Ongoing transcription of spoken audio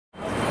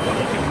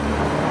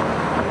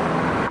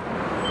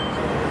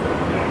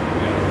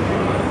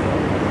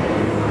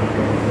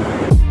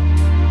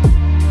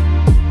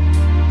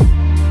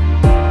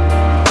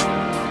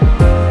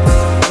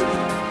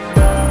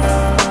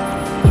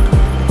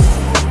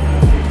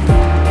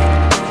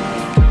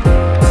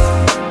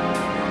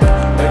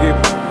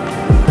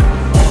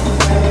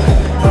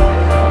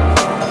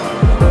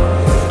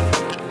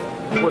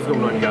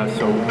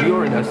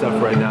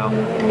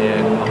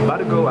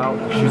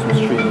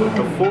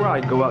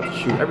out to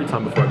shoot, every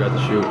time before I got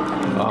to shoot,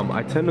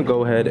 I tend to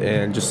go ahead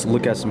and just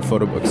look at some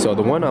photo books. So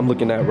the one I'm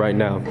looking at right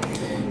now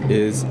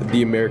is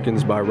The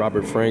Americans by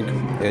Robert Frank,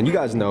 and you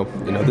guys know,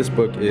 this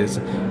book is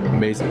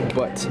amazing.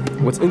 But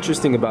what's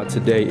interesting about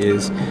today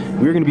is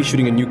we're going to be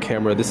shooting a new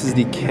camera. This is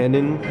the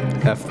Canon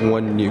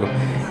F-1 new,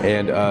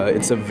 and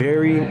it's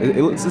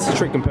a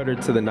straight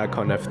competitor to the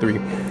Nikon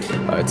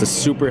F-3. It's a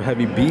super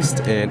heavy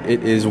beast, and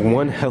it is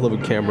one hell of a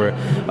camera.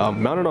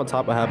 Mounted on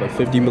top, I have a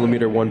 50mm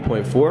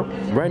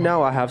 1.4. Right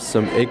now, I have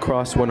some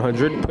across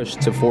 100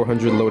 pushed to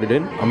 400 loaded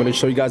in. I'm going to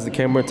show you guys the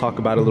camera, talk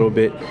about it a little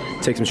bit,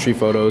 take some street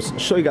photos,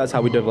 show you guys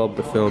how we develop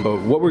the film.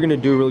 But what we're gonna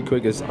do really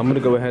quick is I'm gonna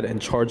go ahead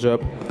and charge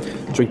up,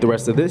 drink the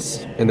rest of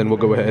this, and then we'll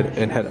go ahead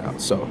and head out.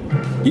 So,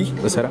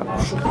 let's head out.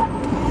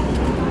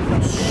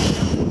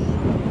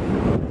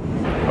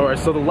 Alright,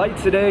 so the light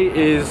today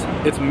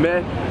it's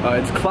meh.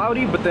 It's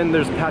cloudy, but then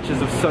there's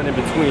patches of sun in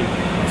between.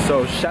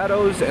 So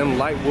shadows and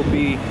light won't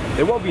be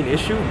an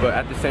issue, but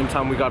at the same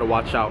time we gotta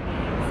watch out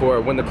for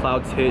when the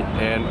clouds hit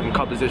and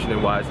composition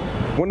wise.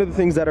 One of the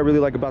things that I really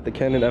like about the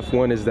Canon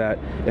F1 is that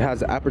it has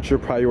the aperture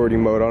priority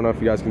mode. I don't know if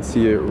you guys can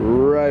see it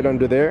right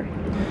under there.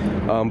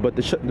 But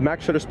the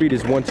max shutter speed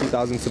is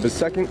 1/2000th of a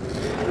second,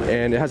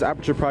 and it has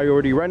aperture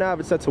priority. Right now I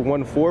have it set to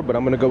 1.4, but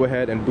I'm gonna go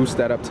ahead and boost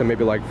that up to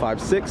maybe like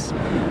 5.6.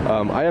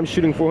 I am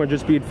shooting 400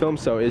 speed film,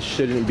 so it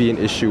shouldn't be an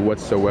issue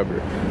whatsoever.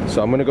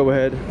 So I'm gonna go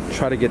ahead,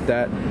 try to get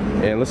that,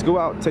 and let's go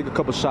out, take a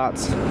couple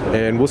shots,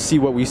 and we'll see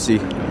what we see.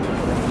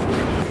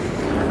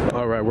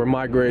 All right, we're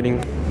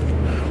migrating.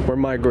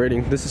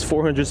 This is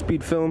 400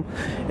 speed film,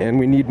 and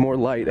we need more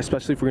light,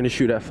 especially if we're gonna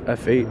shoot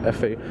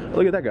F8.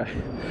 Look at that guy.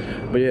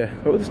 But yeah,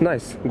 oh, it's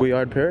nice.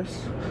 Guyard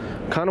Paris.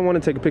 Kind of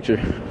want to take a picture.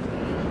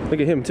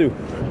 Look at him too.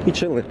 He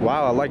chilling.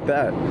 Wow, I like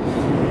that.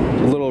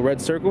 A little red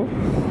circle.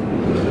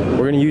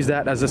 We're gonna use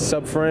that as a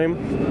subframe.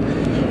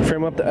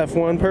 Frame up the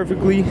F1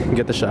 perfectly and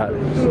get the shot.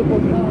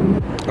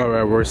 All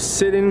right, we're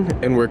sitting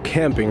and we're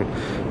camping.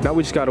 Now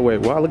we just gotta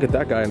wait. Wow, look at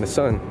that guy in the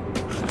sun.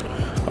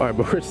 All right,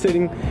 but we're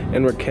sitting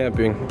and we're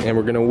camping, and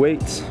we're gonna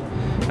wait.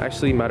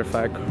 Actually, matter of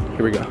fact,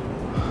 here we go.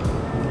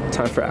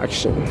 Time for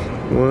action.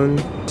 1,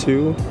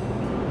 2.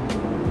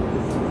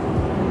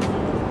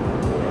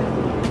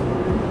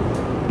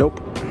 Nope.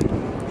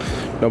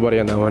 Nobody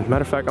on that one.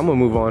 Matter of fact, I'm gonna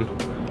move on.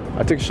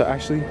 I took a shot.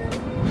 Actually,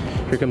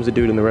 here comes the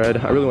dude in the red.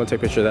 I really want to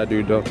take a picture of that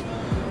dude though.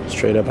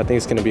 Straight up, I think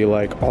it's gonna be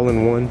like all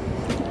in one.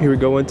 Here we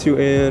go, 1, 2,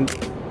 and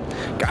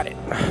got it.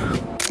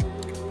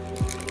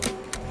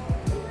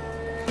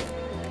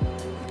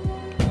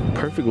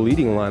 Perfect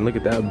leading line. Look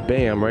at that.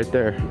 Bam, right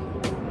there.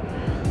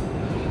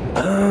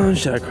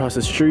 Should I cross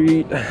the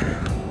street?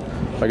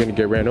 Am I gonna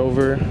get ran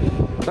over?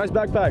 Nice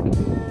backpack.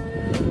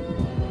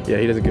 Yeah,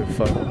 he doesn't give a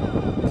fuck.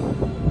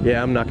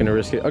 Yeah, I'm not gonna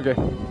risk it. Okay,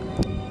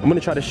 I'm gonna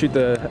try to shoot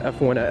the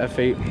F1 at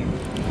F8.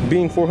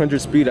 Being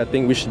 400 speed, I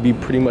think we should be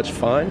pretty much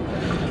fine.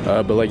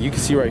 But like you can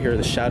see right here,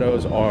 the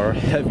shadows are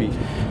heavy.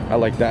 I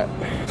like that.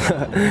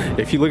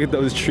 If you look at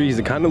those trees,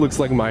 it kind of looks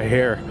like my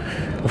hair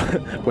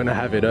when I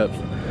have it up.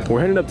 We're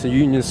heading up to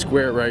Union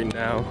Square right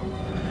now,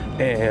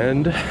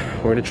 and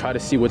we're gonna try to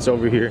see what's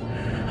over here.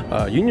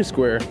 Union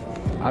Square,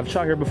 I've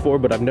shot here before,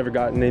 but I've never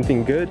gotten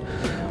anything good.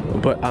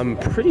 But I'm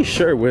pretty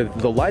sure with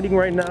the lighting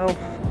right now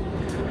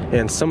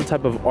and some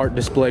type of art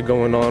display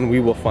going on, we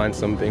will find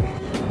something.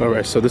 All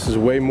right, so this is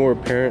way more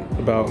apparent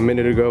about a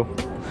minute ago.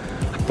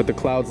 But the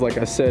clouds, like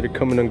I said, are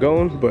coming and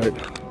going, but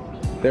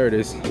there it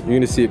is. You're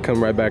gonna see it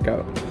come right back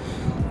out.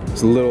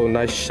 It's a little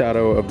nice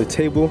shadow of the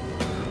table.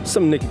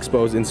 Some Nick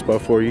Exposed inspo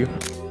for you.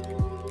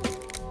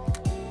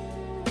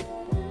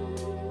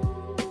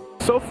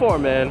 So far,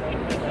 man,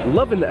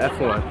 loving the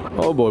F1.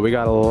 Oh boy, we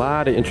got a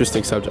lot of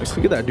interesting subjects.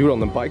 Look at that dude on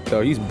the bike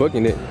though, he's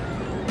booking it.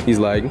 He's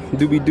like,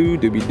 doobie-doo,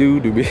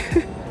 doobie-doo,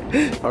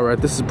 doobie. All right,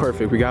 this is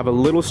perfect. We have a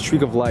little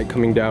streak of light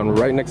coming down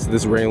right next to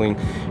this railing,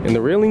 and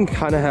the railing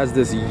kind of has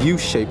this U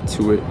shape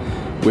to it,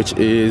 which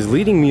is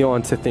leading me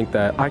on to think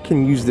that I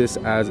can use this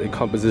as a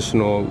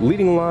compositional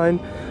leading line.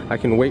 I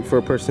can wait for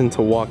a person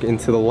to walk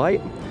into the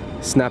light,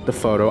 snap the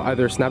photo,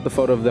 either snap the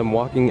photo of them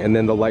walking and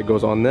then the light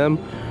goes on them,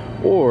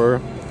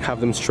 or have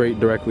them straight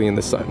directly in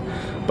the sun.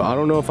 But I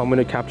don't know if I'm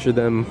gonna capture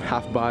them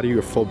half body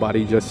or full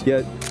body just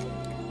yet.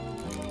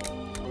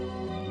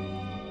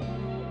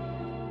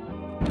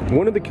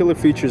 One of the killer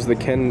features the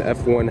Canon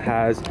F1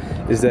 has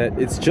is that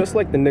it's just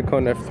like the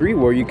Nikon F3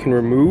 where you can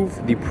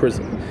remove the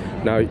prism.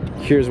 Now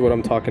here's what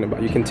I'm talking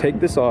about. You can take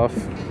this off.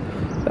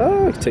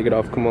 Take it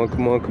off, come on,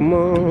 come on, come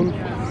on.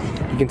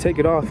 You can take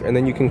it off and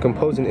then you can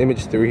compose an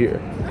image through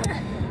here.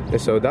 And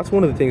so that's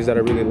one of the things that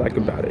I really like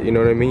about it, you know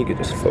what I mean? You can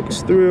just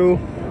focus through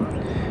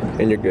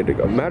and you're good to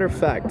go. Matter of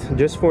fact,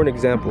 just for an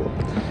example,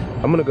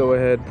 I'm gonna go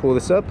ahead, pull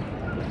this up,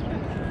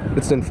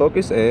 it's in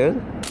focus,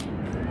 and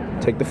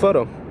take the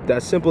photo.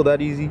 That simple,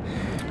 that easy.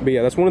 But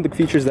yeah, that's one of the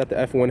features that the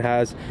F1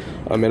 has,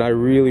 and I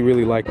really,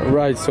 really like it.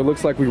 Right, so it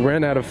looks like we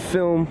ran out of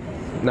film.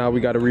 Now we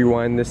gotta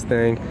rewind this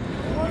thing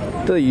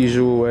the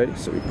usual way.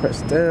 So we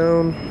press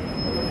down.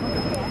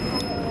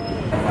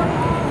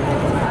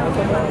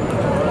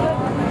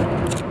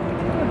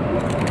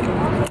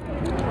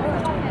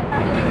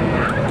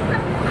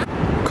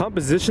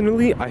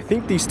 compositionally, I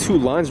think these two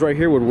lines right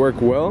here would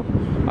work well.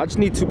 I just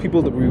need two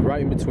people to be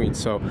right in between.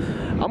 So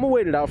I'm gonna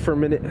wait it out for a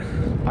minute.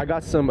 I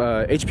got some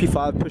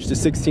HP5 pushed to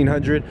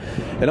 1600,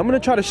 and I'm gonna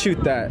try to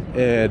shoot that.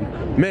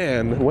 And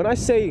man, when I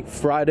say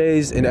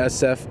Fridays in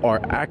SF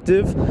are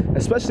active,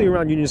 especially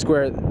around Union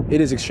Square,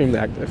 it is extremely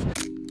active.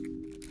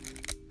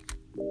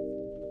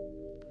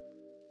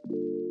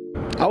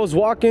 I was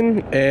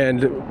walking,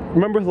 and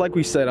remember, like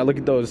we said, I look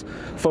at those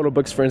photo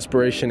books for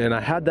inspiration, and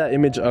I had that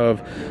image of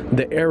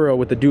the arrow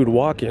with the dude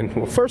walking.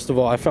 Well, first of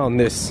all, I found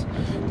this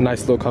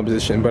nice little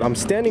composition, but I'm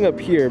standing up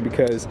here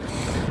because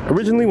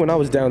originally when I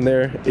was down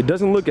there, it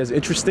doesn't look as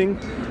interesting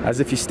as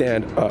if you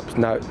stand up.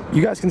 Now,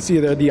 you guys can see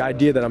there the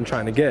idea that I'm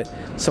trying to get.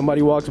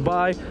 Somebody walks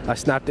by, I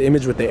snap the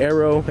image with the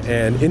arrow,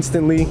 and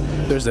instantly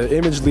there's an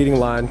image leading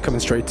line coming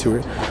straight to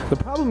it. The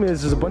problem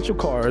is there's a bunch of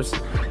cars,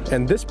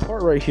 and this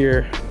part right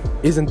here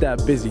isn't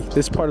that busy,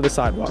 this part of the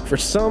sidewalk, for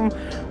some,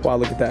 wow,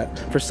 look at that,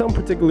 for some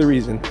particular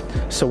reason.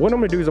 So what I'm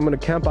gonna do is I'm gonna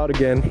camp out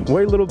again,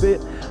 wait a little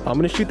bit, I'm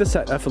gonna shoot this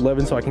at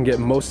f11 so I can get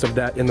most of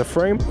that in the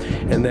frame,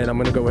 and then I'm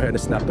gonna go ahead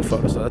and snap the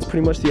photo. So that's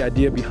pretty much the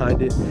idea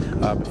behind it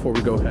before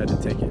we go ahead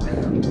and take it.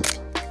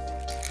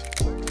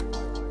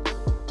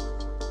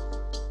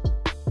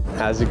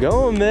 How's it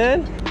going,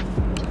 man?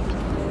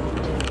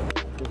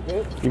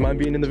 You mind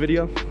being in the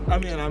video? I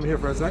mean, I'm here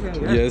for a second.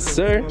 Yeah. Yes,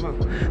 sir.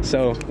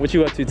 So, what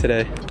you up to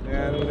today?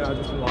 Yeah, you know, I've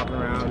just been walking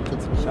around,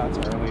 took some shots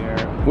earlier.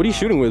 What are you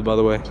shooting with, by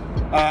the way?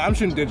 I'm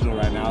shooting digital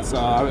right now, so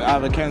I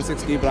have a Canon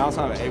 6D, but I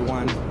also have an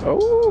A1.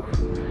 Oh,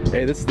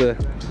 hey, this is the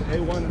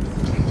A1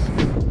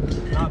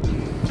 is not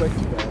quick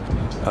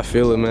though. I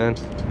feel it, man.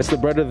 It's the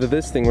bread of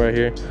this thing right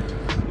here.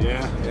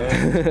 Yeah.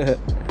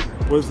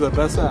 What's the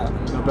best at?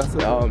 No best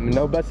at?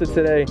 No best at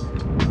today.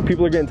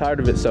 People are getting tired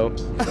of it, so.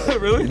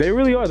 Really? They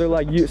really are. They're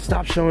like, you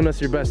stop showing us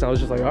your best. And I was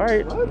just like, all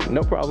right, what?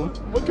 No problem.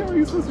 What camera are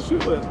you supposed to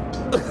shoot with?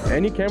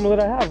 Any camera that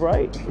I have,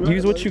 right?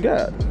 Use what you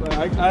got.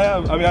 I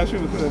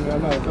shoot with it.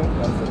 I'm not a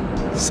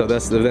film. So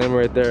that's the them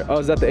right there. Oh,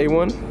 is that the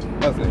A1?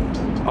 That's it.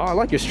 Oh, I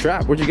like your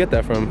strap. Where'd you get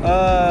that from?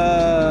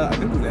 I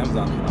think it's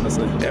Amazon,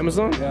 honestly.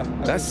 Amazon? Yeah.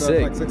 That's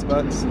sick. Like $6.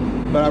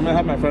 But I'm gonna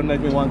have my friend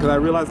make me one because I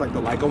realized like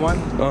the Leica one,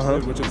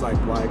 which is like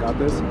why I got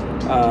this.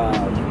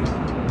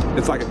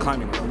 It's like a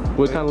climbing one.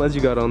 What kind of lens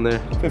you got on there?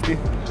 50.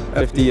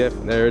 50 F.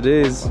 There it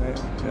is.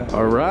 Yeah.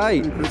 All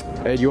right.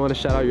 Hey, do you want to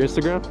shout out your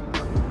Instagram?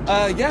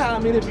 Yeah, I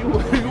mean, if you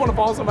want to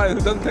follow somebody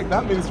who doesn't take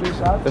that many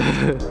screenshots,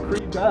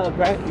 free dub,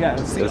 right? Yeah,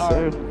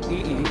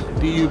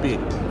 CREEDUB.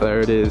 There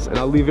it is, and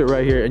I'll leave it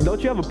right here. And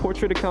don't you have a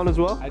portrait account as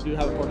well? I do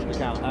have a portrait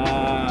account.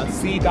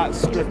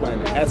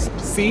 C.Strickland,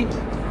 SC,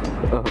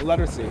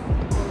 letter C,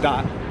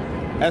 dot,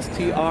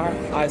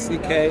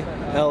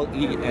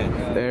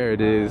 STRICKLEN. There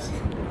it is.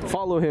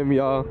 Follow him,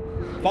 y'all.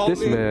 Follow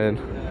this me. man.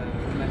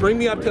 Bring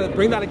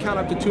that account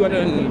up to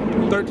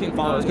 213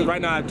 followers, because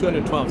right now I have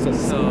 212, so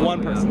it's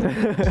one person.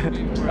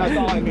 That's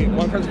all I need.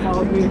 One person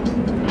follows me.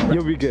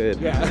 You'll be good.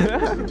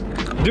 Yeah.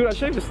 Dude, I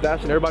shaved the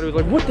stash and everybody was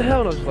like, what the hell?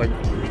 And I was just like,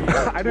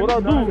 I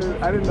didn't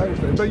notice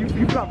it. But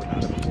you probably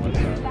have it.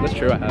 That's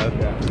true, I have.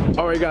 Yeah.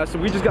 All right, guys, so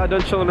we just got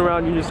done chilling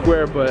around Union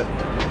Square, but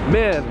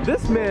man,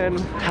 this man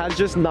has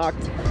just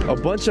knocked a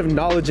bunch of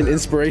knowledge and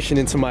inspiration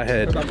into my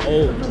head. I'm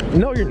old.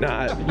 No, you're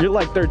not. You're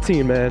like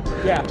 13, man.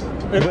 Yeah.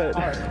 But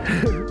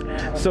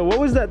so what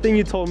was that thing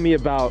you told me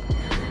about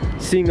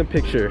seeing a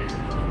picture?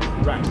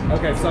 Right.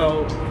 Okay,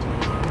 so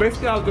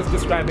basically I was just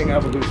describing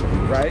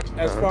evolution, right?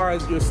 As far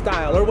as your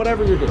style or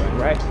whatever you're doing,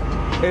 right?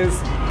 Is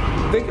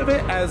think of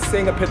it as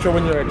seeing a picture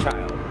when you're a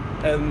child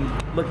and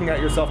looking at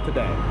yourself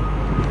today.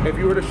 If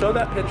you were to show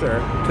that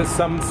picture to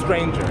some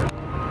stranger,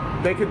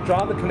 they could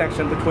draw the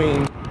connection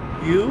between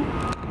you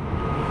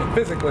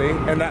physically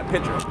and that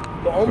picture.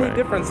 The only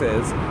difference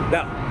is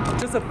that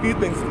just a few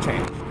things have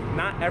changed.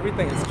 Not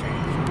everything has changed.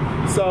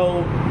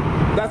 So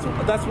that's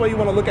why you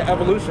want to look at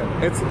evolution.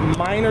 It's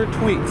minor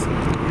tweaks.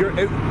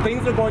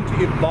 Things are going to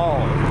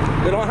evolve.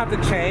 They don't have to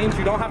change.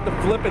 You don't have to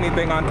flip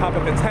anything on top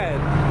of its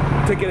head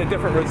to get a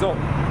different result.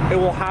 It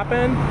will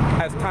happen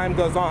as time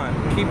goes on.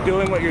 Keep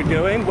doing what you're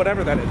doing,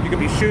 whatever that is. You can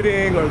be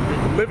shooting or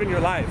living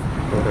your life,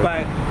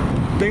 but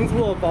things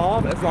will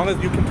evolve as long as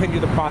you continue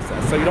the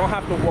process. So you don't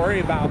have to worry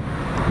about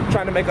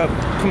trying to make a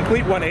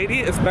complete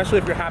 180, especially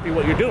if you're happy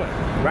what you're doing,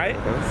 right?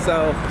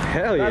 So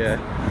hell yeah.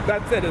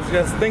 That's it. It's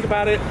just think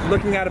about it,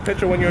 looking at a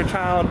picture when you're a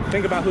child,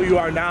 think about who you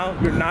are now.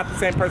 You're not the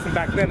same person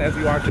back then as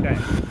you are today.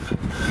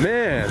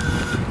 Man.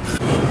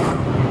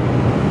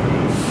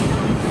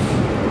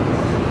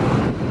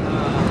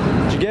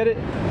 Did you get it?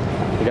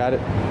 You got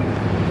it?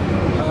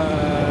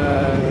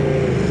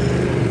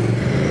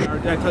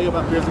 Did I tell you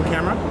about Beers and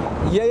Camera?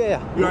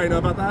 Yeah. You already know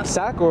about that?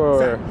 SAC or?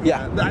 SAC.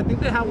 Yeah. I think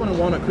they have one in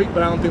Walnut Creek,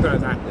 but I don't think they're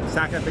as active.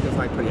 SAC, I think, is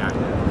like pretty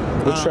active.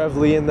 With Trev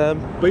Lee in them.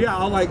 But yeah,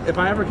 I'll like, if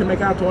I ever can make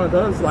out to one of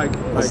those,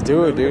 let's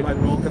do it, dude. Like,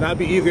 roll, cause that'd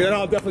be easy. Then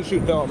I'll definitely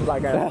shoot films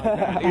like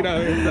that. You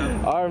know.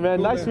 So. All right, man.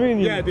 Cool, nice meeting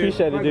you. Yeah, dude.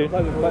 Appreciate it, dude.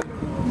 Pleasure.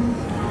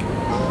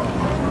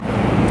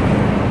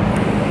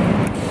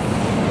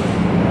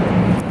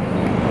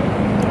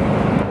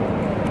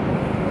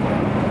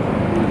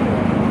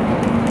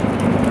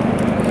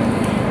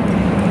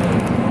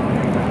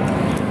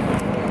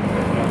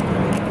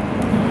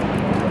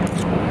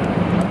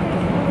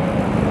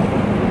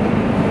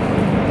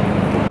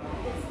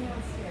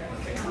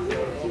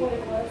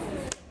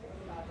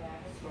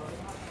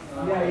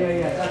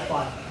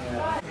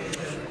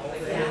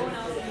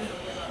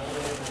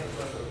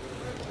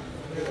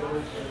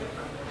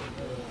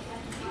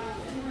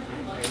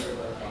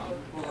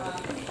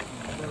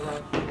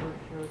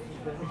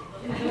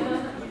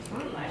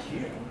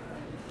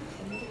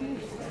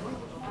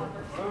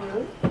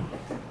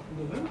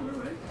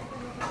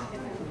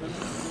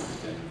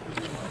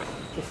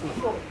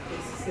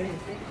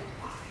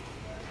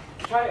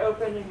 Try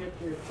opening it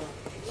to yourself.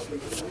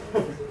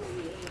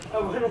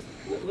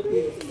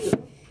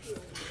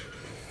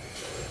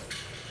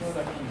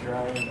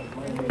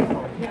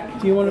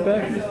 Do you want it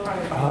back?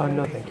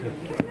 No, thank you.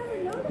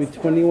 Be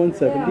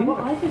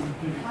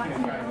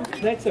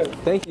 2170. Next, sir.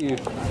 Thank you.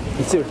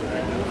 You too.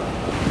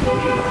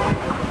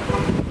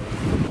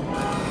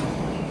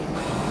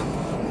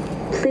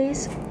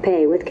 Please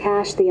pay with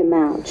cash the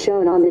amount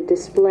shown on the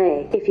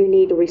display. If you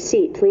need a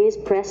receipt, please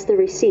press the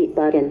receipt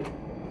button.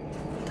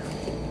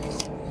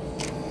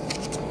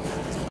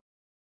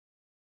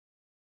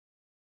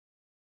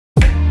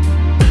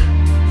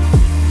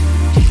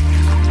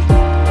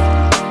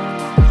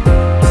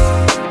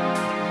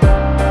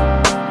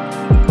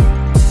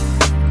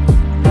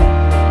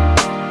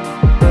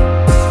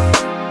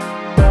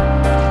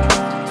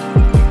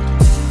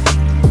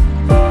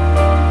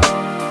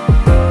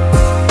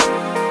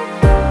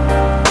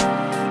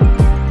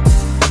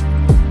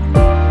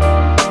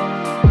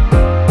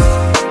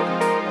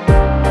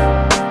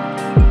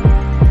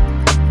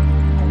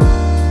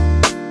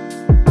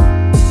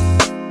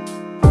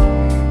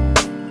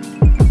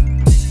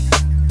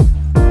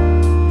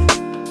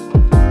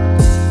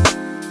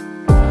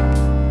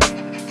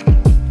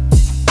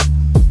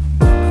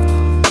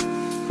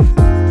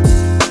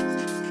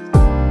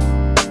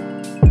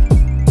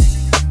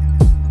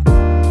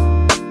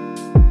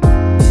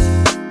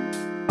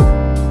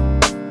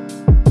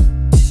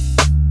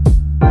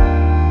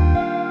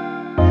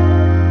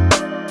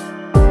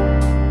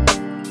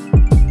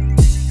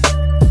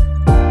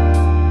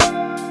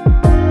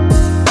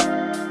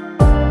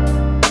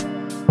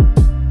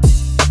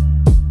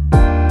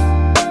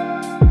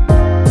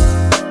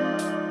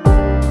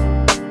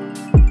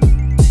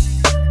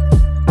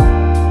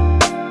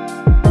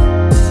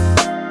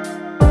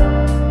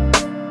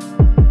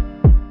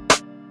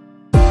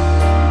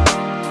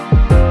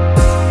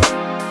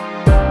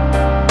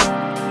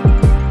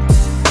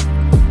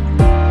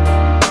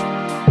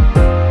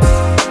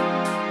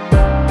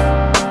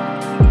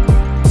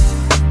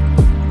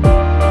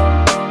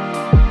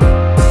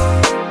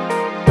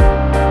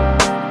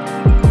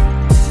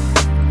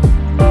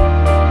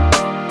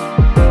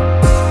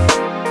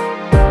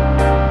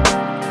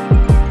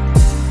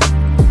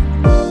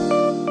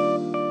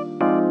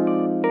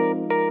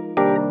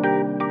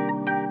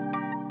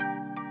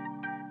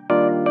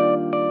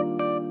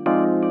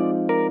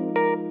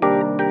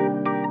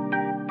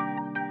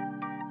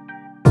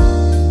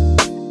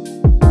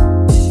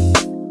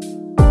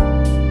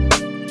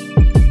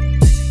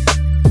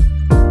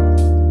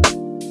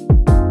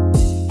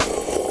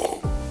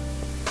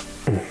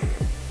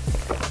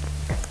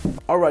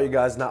 Alright, you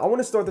guys, now I want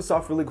to start this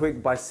off really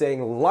quick by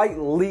saying light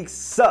leaks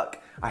suck.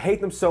 I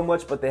hate them so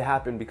much, but they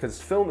happen because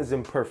film is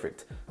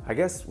imperfect, I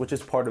guess, which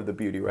is part of the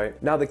beauty,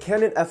 right? Now, the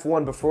Canon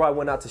F-1, before I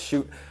went out to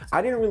shoot,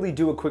 I didn't really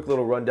do a quick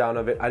little rundown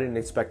of it. I didn't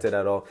expect it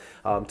at all.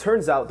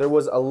 Turns out there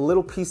was a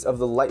little piece of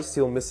the light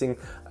seal missing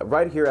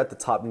right here at the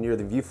top near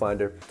the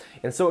viewfinder.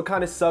 And so it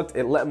kind of sucked.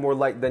 It let more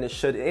light than it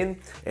should in,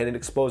 and it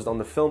exposed on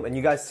the film. And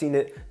you guys seen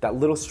it, that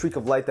little streak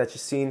of light that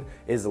you've seen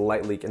is a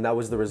light leak. And that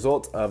was the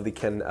result of the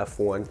Canon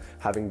F-1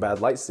 having bad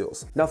light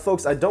seals. Now,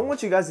 folks, I don't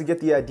want you guys to get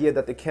the idea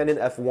that the Canon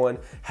F-1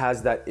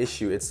 has that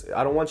issue.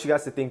 I don't want you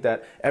guys to think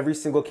that every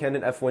single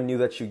Canon F-1 new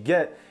that you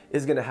get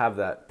is gonna have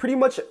that. Pretty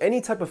much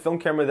any type of film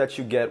camera that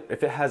you get,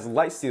 if it has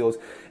light seals,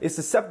 is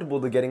susceptible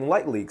to getting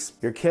light leaks.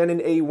 Your Canon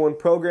A-1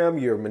 program,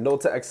 your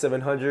Minolta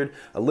X700,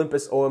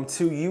 Olympus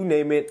OM2, you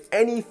name it,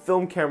 any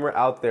film camera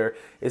out there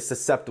is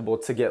susceptible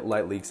to get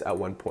light leaks at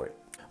one point.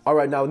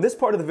 Alright, now in this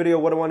part of the video,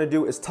 what I want to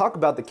do is talk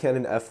about the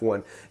Canon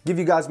F-1, give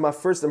you guys my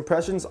first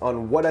impressions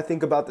on what I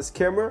think about this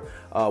camera,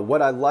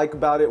 what I like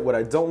about it, what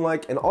I don't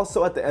like, and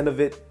also at the end of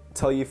it,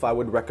 tell you if I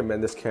would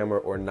recommend this camera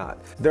or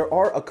not. There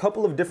are a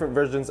couple of different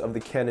versions of the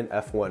Canon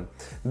F-1.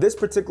 This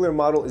particular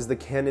model is the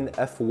Canon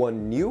F-1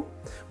 New,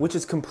 which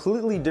is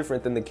completely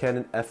different than the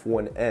Canon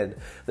F-1N.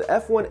 The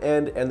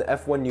F-1N and the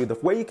F-1 New, the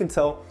way you can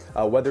tell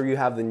whether you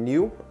have the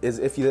New is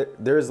if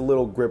there is a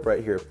little grip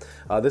right here.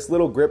 This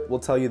little grip will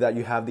tell you that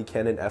you have the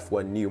Canon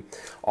F-1 New.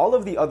 All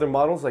of the other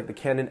models like the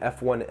Canon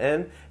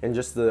F-1N and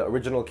just the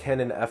original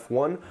Canon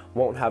F-1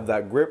 won't have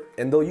that grip,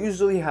 and they'll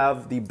usually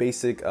have the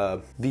basic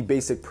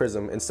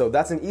prism. And so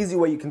that's an easy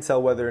way you can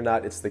tell whether or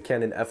not it's the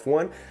Canon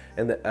F1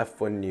 and the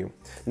F1 New.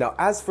 Now,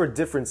 as for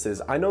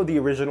differences, I know the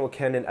original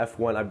Canon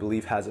F1, I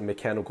believe, has a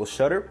mechanical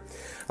shutter.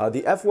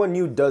 The F1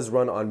 New does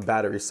run on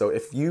batteries, so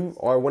if you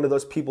are one of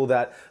those people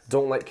that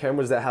don't like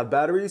cameras that have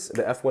batteries,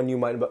 the F1 New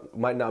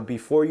might not be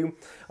for you.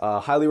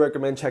 Highly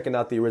recommend checking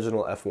out the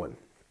original F1.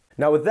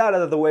 Now, with that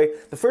out of the way,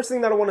 the first thing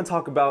that I want to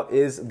talk about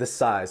is the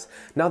size.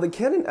 Now, the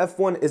Canon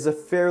F1 is a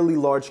fairly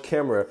large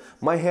camera.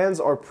 My hands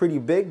are pretty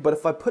big, but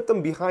if I put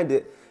them behind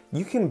it,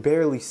 you can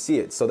barely see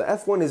it. So the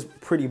F1 is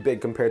pretty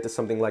big compared to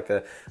something like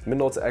a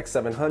Minolta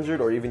X700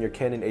 or even your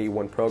Canon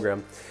A-1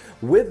 program.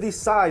 With the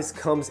size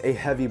comes a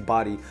heavy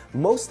body.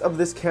 Most of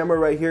this camera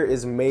right here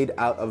is made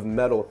out of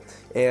metal,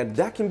 and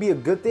that can be a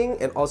good thing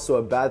and also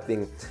a bad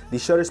thing. The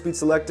shutter speed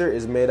selector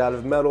is made out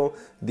of metal.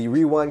 The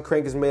rewind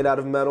crank is made out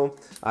of metal.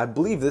 I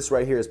believe this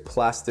right here is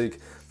plastic.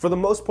 For the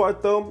most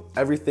part though,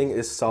 everything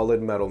is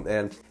solid metal,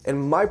 and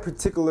my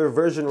particular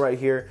version right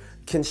here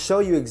can show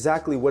you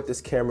exactly what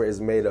this camera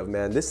is made of,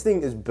 man. This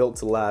thing is built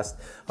to last.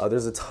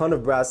 There's a ton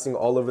of brassing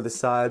all over the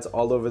sides,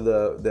 all over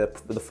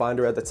the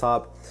finder at the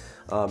top.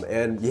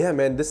 And yeah,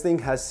 man, this thing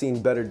has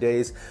seen better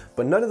days,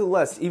 but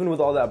nonetheless, even with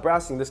all that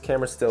brassing, this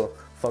camera still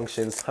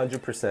functions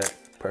 100%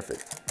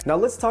 perfect. Now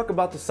let's talk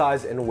about the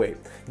size and weight.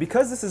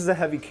 Because this is a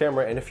heavy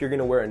camera, and if you're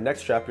gonna wear a neck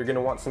strap, you're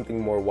gonna want something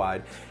more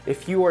wide.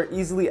 If you are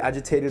easily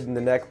agitated in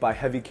the neck by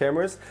heavy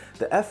cameras,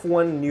 the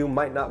F1 New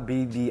might not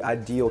be the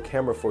ideal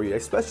camera for you,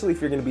 especially if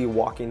you're gonna be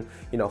walking,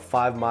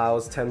 5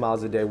 miles, 10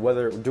 miles a day,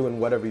 doing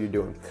whatever you're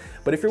doing.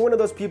 But if you're one of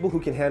those people who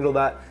can handle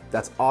that,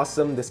 that's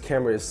awesome. This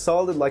camera is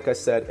solid, like I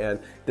said, and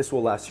this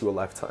will last you a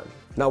lifetime.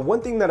 Now,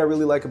 one thing that I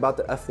really like about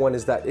the F1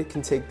 is that it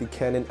can take the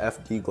Canon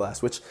FD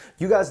glass, which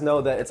you guys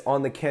know that it's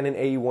on the Canon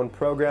A-1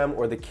 program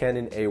or the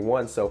Canon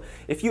A-1. So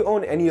if you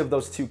own any of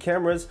those two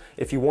cameras,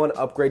 if you want to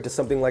upgrade to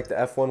something like the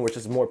F1, which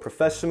is more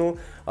professional,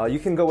 you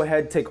can go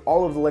ahead, take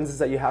all of the lenses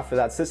that you have for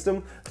that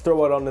system,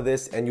 throw it onto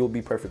this, and you'll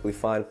be perfectly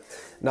fine.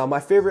 Now, my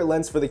favorite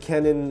lens for the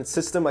Canon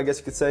system, I guess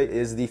you could say,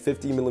 is the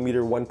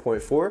 50mm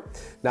 1.4.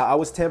 Now, I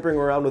was tampering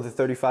around with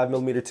the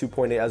 35mm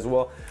 2.8 as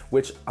well,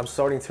 which I'm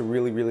starting to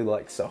really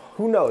like. So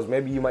who knows,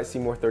 maybe you might see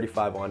more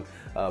 35 on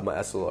my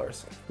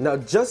SLRs. Now,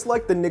 just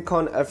like the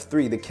Nikon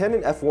F3, the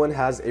Canon F1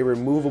 has a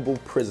removable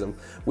prism,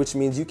 which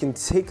means you can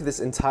take this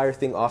entire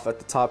thing off at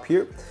the top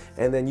here,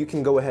 and then you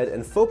can go ahead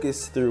and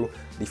focus through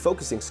the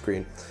focusing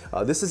screen.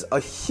 This is a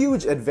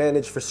huge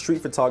advantage for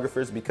street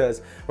photographers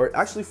or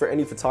actually for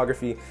any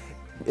photography.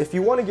 If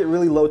you want to get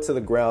really low to the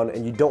ground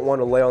and you don't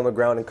want to lay on the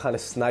ground and kind of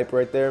snipe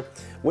right there,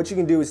 what you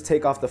can do is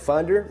take off the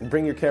finder,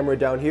 bring your camera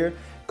down here,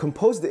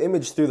 compose the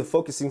image through the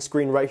focusing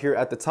screen right here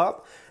at the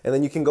top, and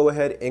then you can go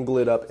ahead, angle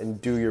it up,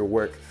 and do your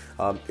work.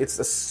 It's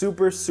a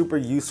super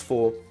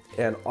useful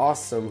and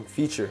awesome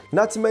feature.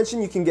 Not to mention,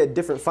 you can get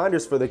different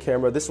finders for the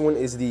camera. This one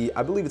is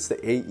I believe it's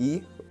the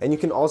AE, and you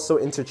can also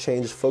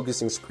interchange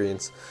focusing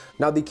screens.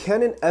 Now, the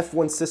Canon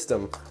F1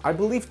 system, I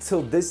believe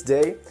till this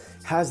day,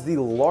 has the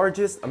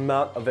largest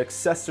amount of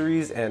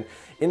accessories and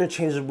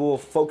interchangeable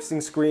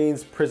focusing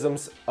screens,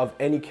 prisms of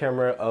any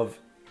camera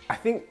I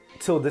think,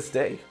 till this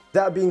day.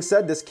 That being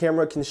said, this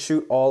camera can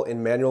shoot all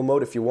in manual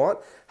mode if you want,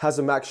 has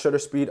a max shutter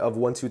speed of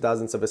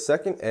 1/2000th of a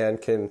second,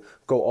 and can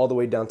go all the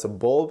way down to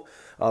bulb.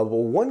 Well,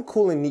 one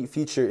cool and neat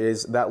feature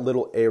is that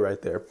little A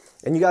right there.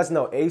 And you guys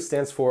know A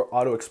stands for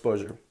auto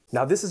exposure.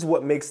 Now, this is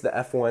what makes the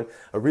F1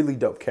 a really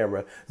dope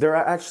camera. There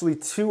are actually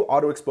 2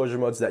 auto exposure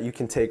modes that you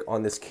can take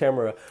on this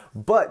camera,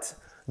 but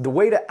the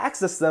way to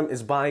access them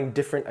is buying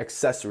different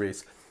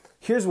accessories.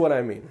 Here's what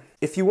I mean.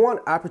 If you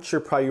want aperture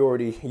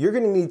priority, you're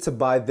gonna need to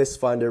buy this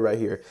finder right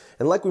here.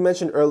 And like we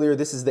mentioned earlier,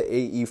 this is the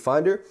AE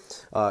finder.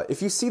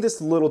 If you see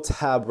this little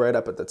tab right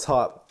up at the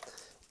top,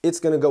 it's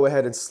gonna go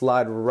ahead and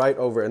slide right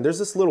over, and there's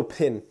this little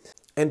pin.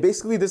 And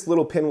basically this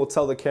little pin will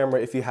tell the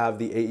camera if you have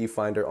the AE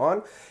finder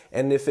on,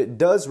 and if it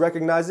does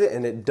recognize it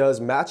and it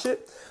does match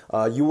it,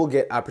 you will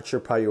get aperture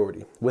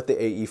priority with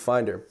the AE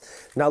finder.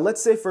 Now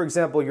let's say, for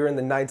example, you're in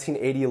the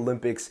 1980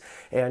 Olympics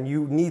and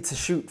you need to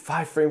shoot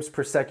 5 frames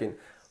per second.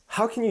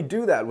 How can you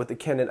do that with the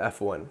Canon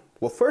F1?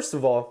 Well, first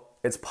of all,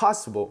 it's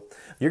possible.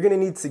 You're gonna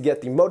need to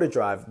get the motor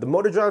drive. The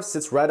motor drive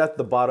sits right at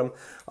the bottom,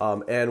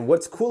 and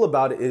what's cool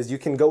about it is you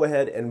can go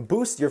ahead and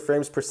boost your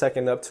frames per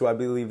second up to, I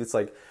believe it's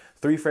like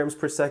 3 frames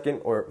per second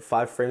or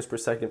 5 frames per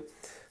second,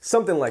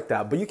 something like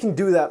that. But you can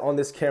do that on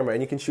this camera,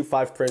 and you can shoot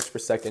 5 frames per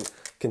second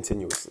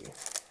continuously.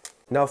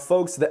 Now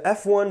folks, the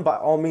F1 by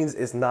all means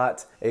is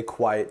not a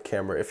quiet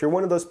camera. If you're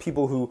one of those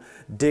people who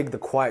dig the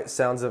quiet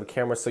sounds of a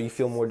camera so you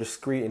feel more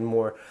discreet and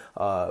more,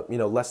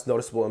 less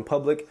noticeable in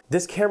public,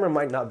 this camera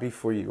might not be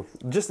for you.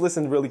 Just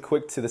listen really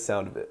quick to the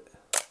sound of it.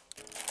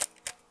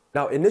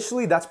 Now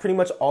initially, that's pretty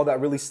much all that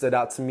really stood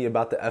out to me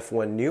about the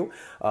F1 New.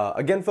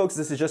 Again folks,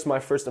 this is just my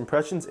first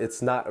impressions,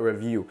 it's not a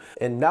review.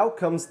 And now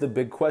comes the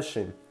big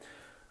question.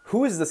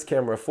 Who is this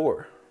camera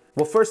for?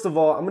 Well, first of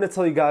all, I'm going to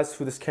tell you guys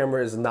who this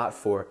camera is not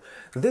for.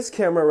 This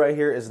camera right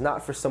here is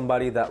not for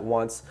somebody that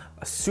wants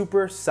a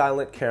super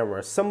silent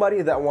camera,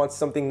 somebody that wants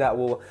something that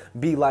will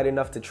be light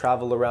enough to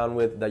travel around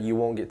with, that you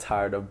won't get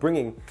tired of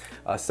bringing,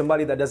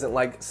 somebody that doesn't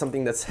like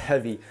something that's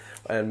heavy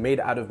and made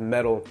out of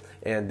metal,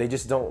 and they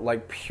just don't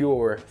like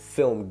pure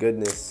film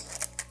goodness.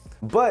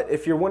 But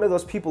if you're one of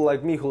those people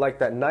like me who like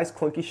that nice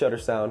clunky shutter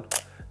sound,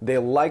 They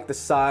like the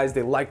size,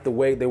 they like the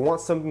weight, they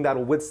want something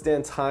that'll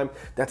withstand time,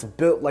 that's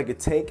built like a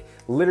tank.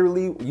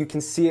 Literally, you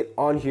can see it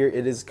on here.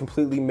 It is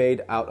completely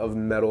made out of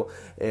metal,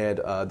 and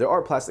there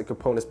are plastic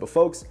components, but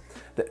folks,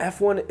 the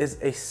F1 is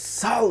a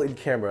solid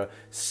camera,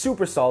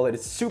 super solid,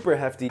 it's super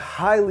hefty.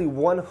 Highly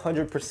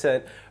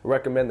 100%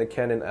 recommend the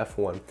Canon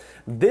F1.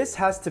 This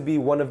has to be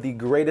one of the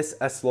greatest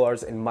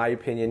SLRs, in my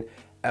opinion,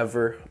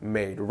 ever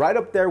made. Right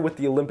up there with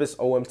the Olympus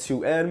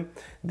OM2N,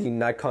 the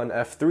Nikon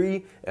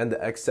F3, and the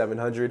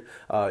X700.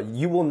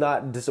 You will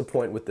not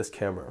disappoint with this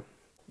camera.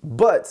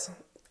 But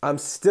I'm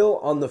still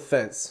on the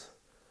fence.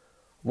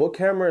 What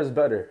camera is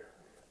better?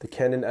 The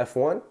Canon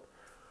F1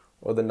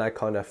 or the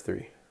Nikon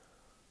F3?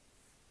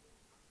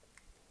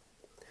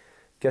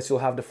 Guess you'll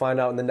have to find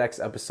out in the next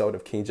episode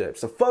of KingJvpes.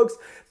 So folks,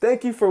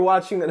 thank you for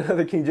watching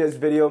another KingJvpes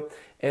video.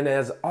 And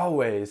as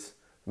always,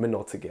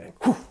 Minolta gang.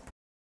 Whew.